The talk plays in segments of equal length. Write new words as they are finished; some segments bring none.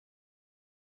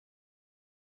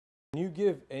When you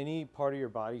give any part of your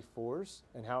body force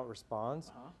and how it responds,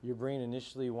 your brain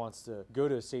initially wants to go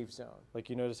to a safe zone. Like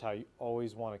you notice how you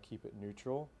always want to keep it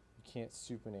neutral. You can't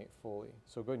supinate fully.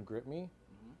 So go ahead and grip me.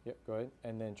 Yep, go ahead.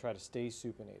 And then try to stay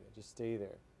supinated. Just stay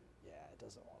there. Yeah, it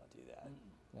doesn't want to do that.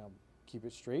 Now keep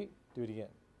it straight. Do it again.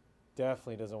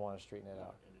 Definitely doesn't want to straighten it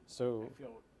out. So I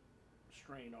feel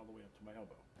strain all the way up to my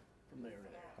elbow from there to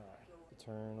there. All right.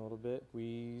 Turn a little bit,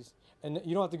 squeeze. And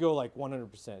you don't have to go like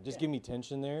 100%. Just give me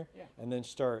tension there, and then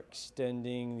start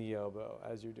extending the elbow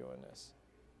as you're doing this.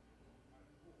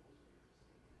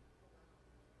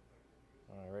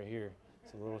 All right, right here.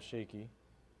 It's a little shaky.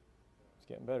 It's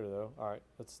getting better though. All right,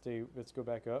 let's go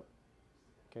back up.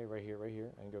 Okay, right here,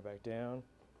 and go back down.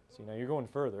 See, now you're going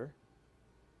further.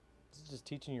 This is just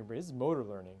teaching your brain. This is motor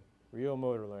learning, real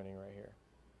motor learning right here.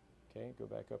 Okay, go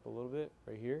back up a little bit,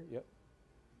 right here, yep.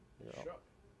 It shook.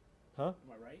 Huh?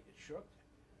 Am I right? It shook?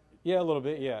 Yeah, a little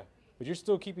bit, yeah. But you're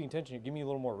still keeping tension. Give me a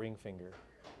little more ring finger.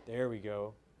 There we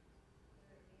go.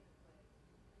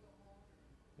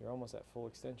 You're almost at full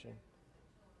extension.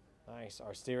 Nice. All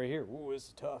right, stay right here. Ooh, this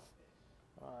is tough.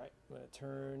 All right, I'm going to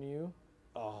turn you.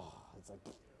 Oh, it's like...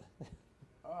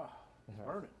 Oh, it's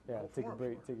burning. Yeah, take a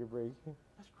break.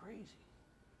 That's crazy.